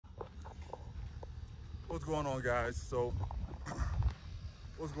What's going on, guys?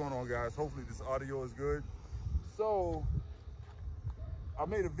 What's going on, guys? Hopefully this audio is good. So I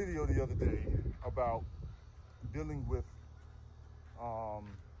made a video the other day about dealing with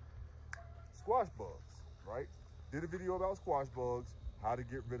squash bugs, right? Did a video about squash bugs, how to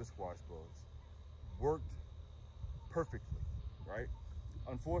get rid of squash bugs. Worked perfectly, right?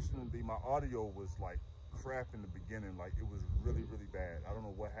 Unfortunately, my audio was like crap in the beginning. Like, it was really, really bad. I don't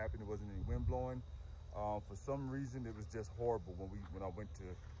know what happened. There wasn't any wind blowing. For some reason, it was just horrible when I went to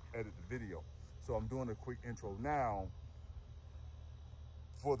edit the video. So I'm doing a quick intro now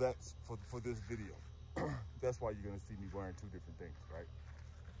for this video. That's why you're gonna see me wearing two different things, right?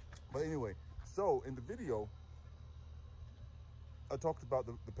 But anyway, so in the video, I talked about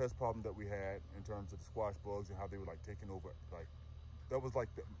the pest problem that we had in terms of the squash bugs and how they were like taking over. Like, that was like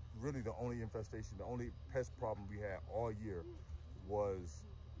really the only infestation, the only pest problem we had all year was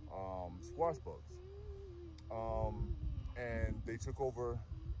squash bugs. And they took over.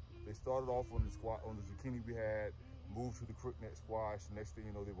 They started off on the zucchini we had, moved to the crookneck squash. Next thing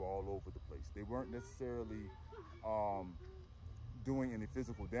you know, they were all over the place. They weren't necessarily doing any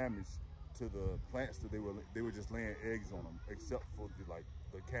physical damage to the plants that they were just laying eggs on them, except for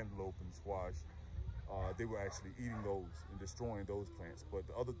the cantaloupe and squash. They were actually eating those and destroying those plants, but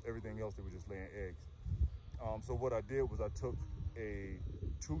everything else, they were just laying eggs. So what I did was I took a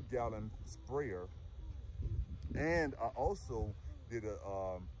 2-gallon sprayer, and I also did it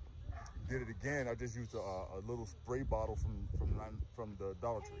again. I just used a little spray bottle from the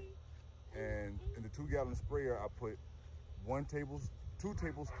Dollar Tree, and in the 2-gallon sprayer I put 2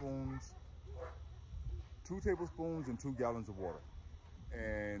 tablespoons and 2 gallons of water,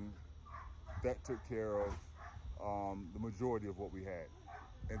 and that took care of the majority of what we had.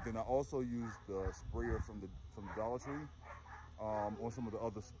 And then I also used the sprayer from the Dollar Tree on some of the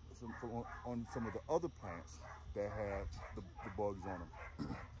other plants that had the bugs on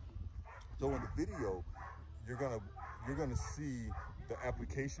them. So in the video, you're gonna see the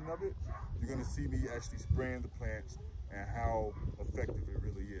application of it. You're gonna see me actually spraying the plants and how effective it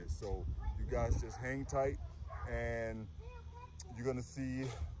really is. So you guys just hang tight, and you're gonna see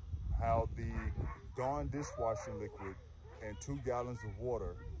how the Dawn dishwashing liquid and 2 gallons of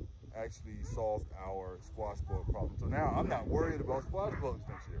water actually solved our squash bug problem. So now I'm not worried about squash bugs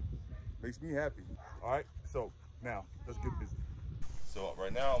next year. Makes me happy. All right, so now let's get busy. So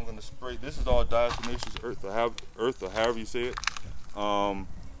right now I'm gonna spray. This is all diatomaceous earth, or however you say it. I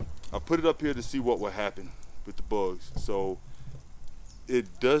put it up here to see what will happen with the bugs. So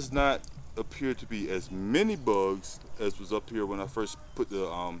it does not appear to be as many bugs as was up here when I first put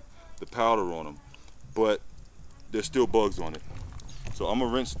the powder on them, but there's still bugs on it. So I'm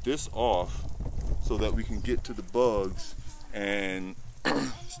gonna rinse this off so that we can get to the bugs and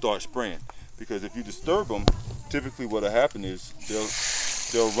start spraying. Because if you disturb them, typically what'll happen is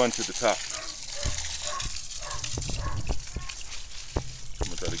they'll run to the top. I'm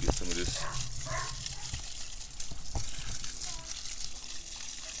gonna try to get some of this.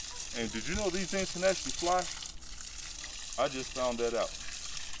 And did you know these things can actually fly? I just found that out.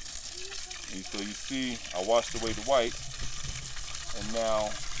 And so you see, I washed away the white, and now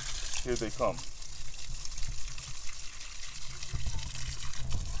here they come.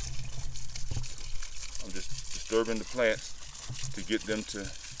 I'm just disturbing the plants to get them to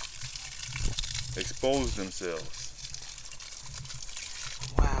expose themselves.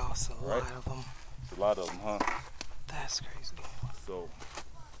 Wow, it's a lot of them. It's a lot of them, huh? That's crazy. So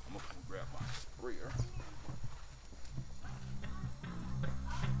I'm gonna grab my sprayer.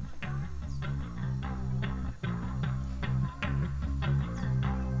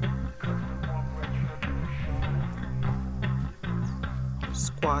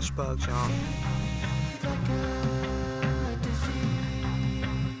 Squash bugs, y'all.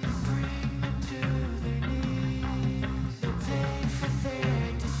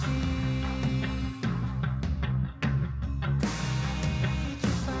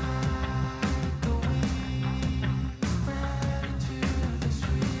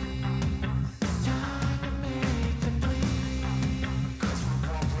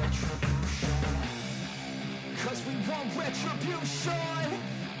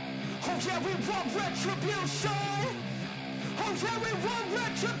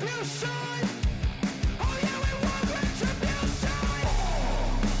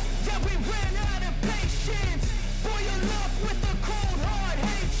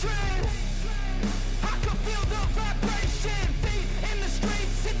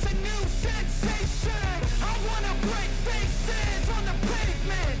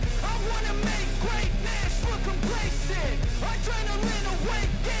 Adrenaline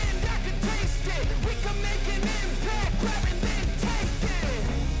awakened, I can taste it. We can make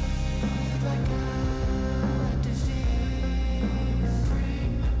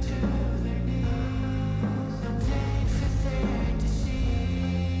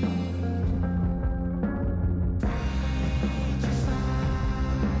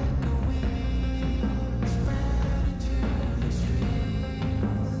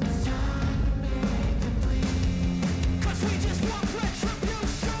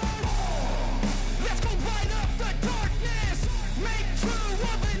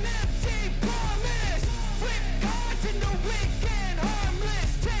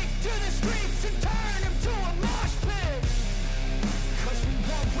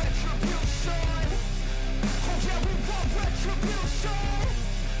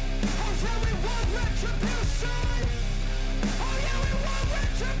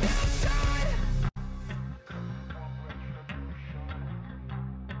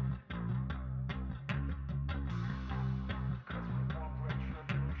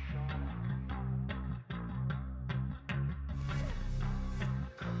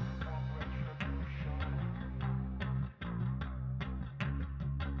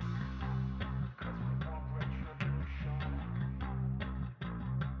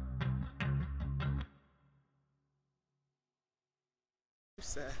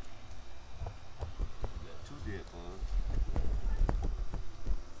Sir. We got 2 dead bugs.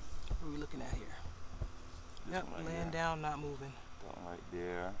 What are we looking at here? This Yep, one right laying here. down, not moving. That one right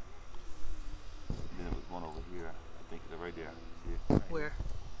there. And then there was one over here. I think it's right there. See it? Right Where? Here.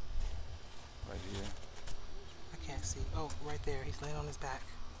 Right here. I can't see. Oh, right there. He's laying on his back.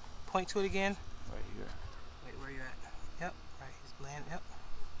 Point to it again. Right here. Wait, where are you at? Yep, right. He's laying. Yep.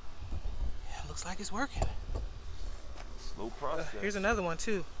 Yeah, looks like it's working. Slow process. Here's another one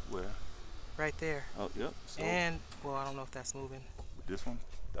too. Where? Right there. Oh, yep. So And, well, I don't know if that's moving. this one,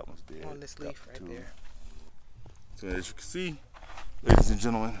 that one's dead. On this leaf right there. So as you can see, ladies and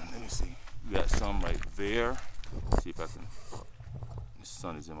gentlemen, let me see. We got some right there. Let's see if I can. The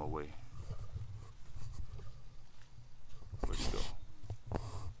sun is in my way. Where'd it go?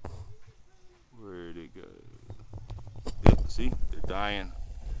 Where'd it go? Yep, see? They're dying.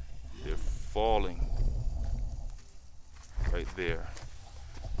 They're falling. Right there.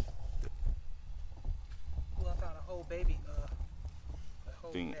 Well, I found a whole baby. A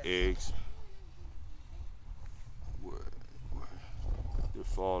whole Thing nest. eggs. They're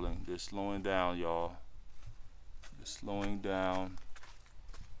falling. They're slowing down, y'all. They're slowing down.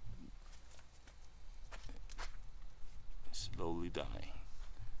 Slowly dying.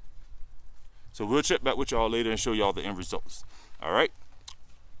 So we'll check back with y'all later and show y'all the end results. All right?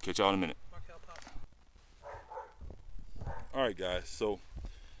 Catch y'all in a minute. All right, guys. So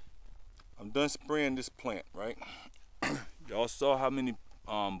I'm done spraying this plant, right? Y'all saw how many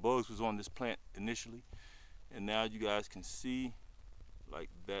bugs was on this plant initially, and now you guys can see like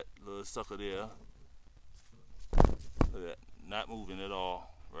that little sucker there. Look at that, not moving at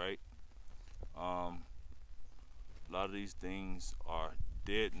all, right? A lot of these things are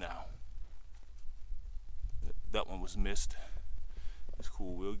dead now. That one was missed. That's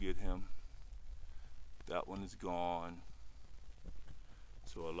cool, we'll get him. That one is gone.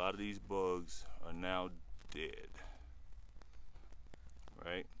 So a lot of these bugs are now dead,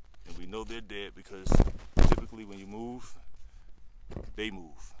 right? And we know they're dead because typically when you move, they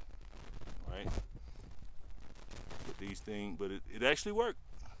move, right? But these things, but it actually worked.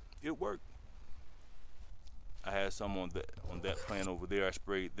 It worked. I had some on that plant over there. I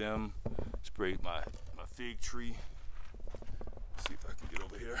sprayed them, sprayed my fig tree. Let's see if I can get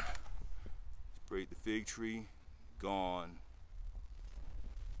over here. Sprayed the fig tree, gone.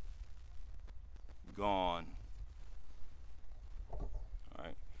 Gone.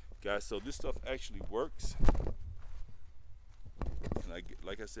 Alright, guys, so this stuff actually works. And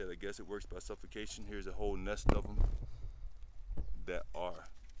like I said, I guess it works by suffocation. Here's a whole nest of them that are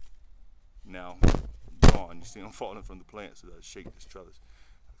now gone. You see them falling from the plant, so I shake this trellis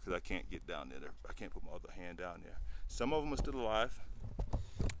because I can't get down there. I can't put my other hand down there. Some of them are still alive.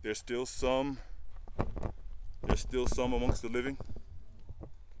 There's still some amongst the living.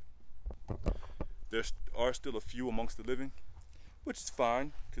 There are still a few amongst the living, which is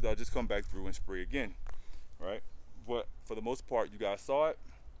fine because I'll just come back through and spray again, right? But for the most part, you guys saw it,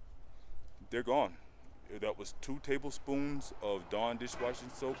 they're gone. That was 2 tablespoons of Dawn dishwashing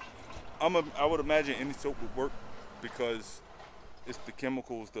soap. I would imagine any soap would work because it's the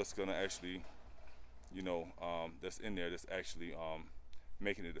chemicals that's gonna actually, you know, that's in there that's actually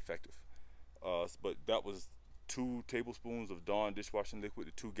making it effective. But that was 2 tablespoons of Dawn dishwashing liquid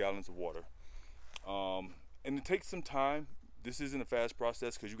to 2 gallons of water. And it takes some time. This isn't a fast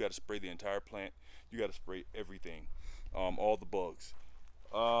process because you got to spray the entire plant. You got to spray everything, all the bugs.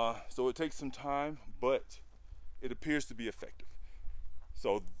 So it takes some time, but it appears to be effective.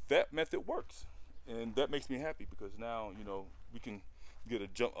 So that method works, and that makes me happy because now, you know, we can get an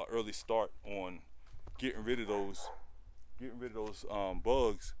early start on getting rid of those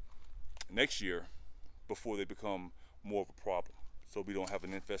bugs next year before they become more of a problem. So we don't have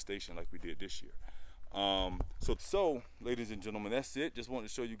an infestation like we did this year. So ladies and gentlemen, that's it. Just wanted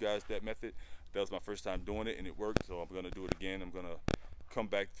to show you guys that method. That was my first time doing it and it worked, so I'm gonna do it again. I'm gonna come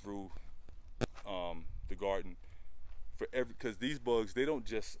back through the garden for because these bugs, they don't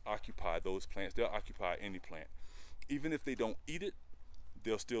just occupy those plants, they'll occupy any plant. Even if they don't eat it,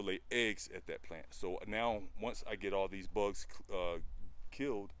 they'll still lay eggs at that plant. So now once I get all these bugs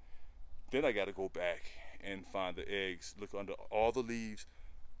killed, then I gotta go back and find the eggs, look under all the leaves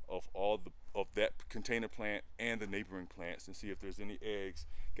of that container plant and the neighboring plants and see if there's any eggs.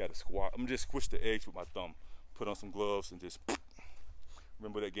 Gotta squash. I'm gonna just squish the eggs with my thumb, put on some gloves and just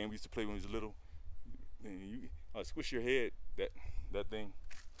remember that game we used to play when we was little? And you squish your head, that thing.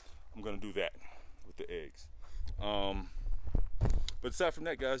 I'm gonna do that with the eggs. But aside from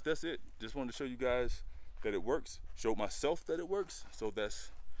that, guys, that's it. Just wanted to show you guys that it works. Showed myself that it works, so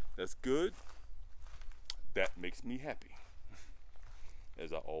that's good. That makes me happy.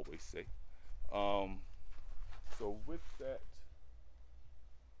 always say. So with that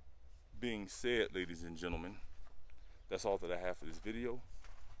being said, ladies and gentlemen, that's all that I have for this video.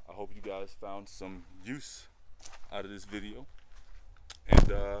 I hope you guys found some use out of this video.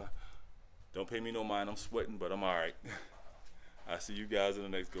 And don't pay me no mind, I'm sweating, but I'm all right. I'll see you guys in the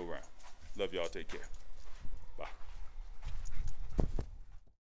next go round. Love y'all, take care. Bye.